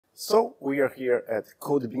So we are here at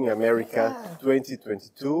Codebin America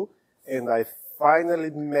 2022, and I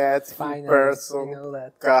finally met in person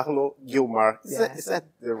Carlo Gilmar. Is that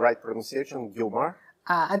the right pronunciation, Gilmar?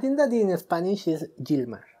 I think that in Spanish is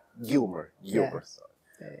Gilmar. Gilmar.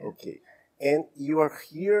 Okay. And you are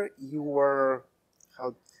here,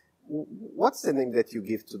 what's the name that you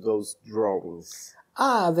give to those drawings?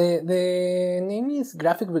 The name is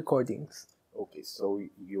graphic recordings. Okay, so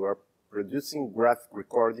you are producing graphic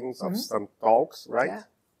recordings of some talks, right? Yeah.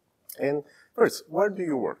 And first, where do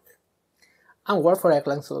you work? I work for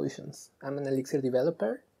Airline Solutions. I'm an Elixir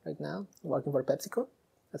developer right now, working for PepsiCo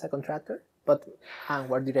as a contractor, but I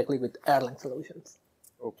work directly with Airline Solutions.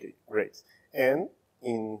 Okay, great. And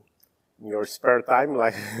in your spare time,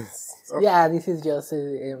 like... Yeah, this is just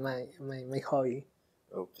my hobby.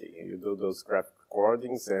 Okay, you do those graphic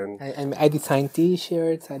recordings and... I design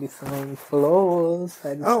T-shirts, I design clothes,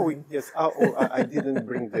 Yes. I didn't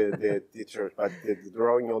bring the T-shirt, but the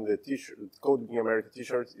drawing on the T-shirt, Codebin America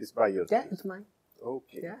T-shirt is by you. Yeah, it's mine.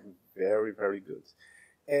 Okay, yeah. Very, very good.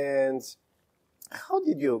 And how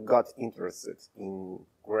did you got interested in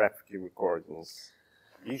graphic recordings,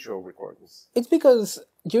 visual recordings? It's because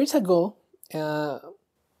years ago,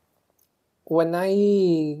 when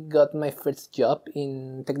I got my first job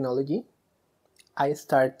in technology, I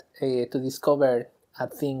started to discover a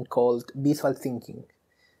thing called visual thinking.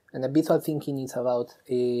 And the visual thinking is about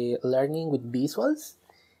learning with visuals,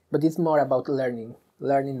 but it's more about learning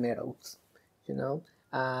methods, you know.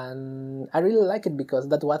 And I really like it because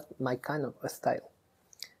that was my kind of style.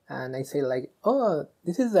 And I say like, oh,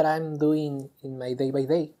 this is what I'm doing in my day by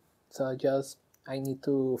day. So I need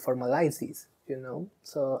to formalize this, you know.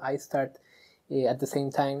 So I start at the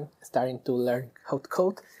same time starting to learn how to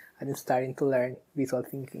code and starting to learn visual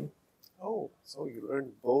thinking. Oh, so you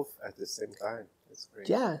learned both at the same time. That's great.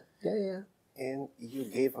 Yeah. And you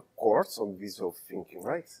gave a course on visual thinking,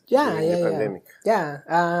 right? During the pandemic. Yeah.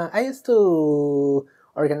 I used to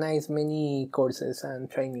organize many courses and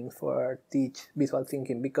trainings for teach visual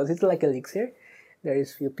thinking because it's like Elixir. There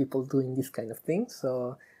is few people doing this kind of thing,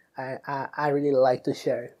 so I really like to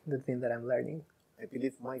share the thing that I'm learning. I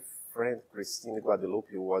believe my friend Christine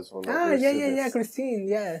Guadalupe was one of your students. Yeah, Christine,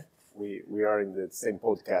 yeah. We are in the same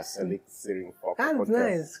podcast, Elixir podcast. That's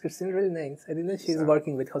nice. Christine, really nice. I didn't know she's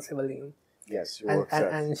working with Jose Valim. Yes, she works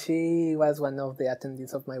and she was one of the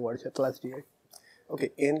attendees of my workshop last year.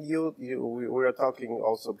 Okay, and we were talking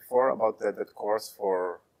also before about that course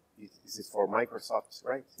is it for Microsoft,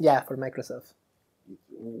 right? Yeah, for Microsoft.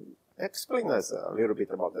 Explain us a little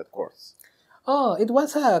bit about that course. Oh, it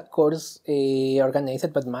was a course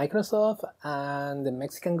organized by Microsoft and the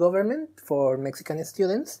Mexican government for Mexican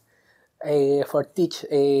students for teach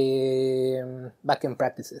backend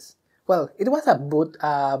practices. Well, it was a boot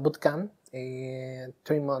camp,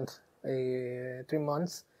 3 months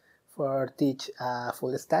for teach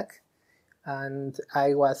full stack, and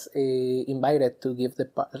I was invited to give the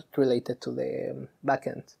part related to the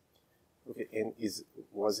backend. Okay, and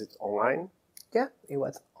was it online? Yeah, it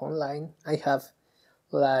was online. I have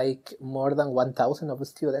like more than 1,000 of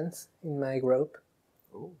students in my group.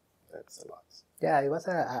 Oh, that's a lot. Yeah, it was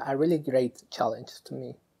a really great challenge to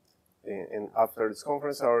me. And after this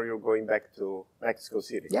conference, are you going back to Mexico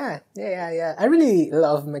City? Yeah. I really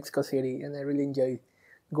love Mexico City, and I really enjoy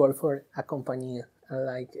going for a company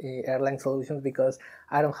like Airline Solutions because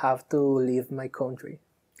I don't have to leave my country.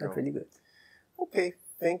 That's really good. Okay,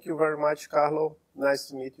 thank you very much, Carlo. Nice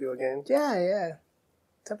to meet you again. Yeah.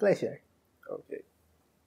 It's a pleasure. Okay.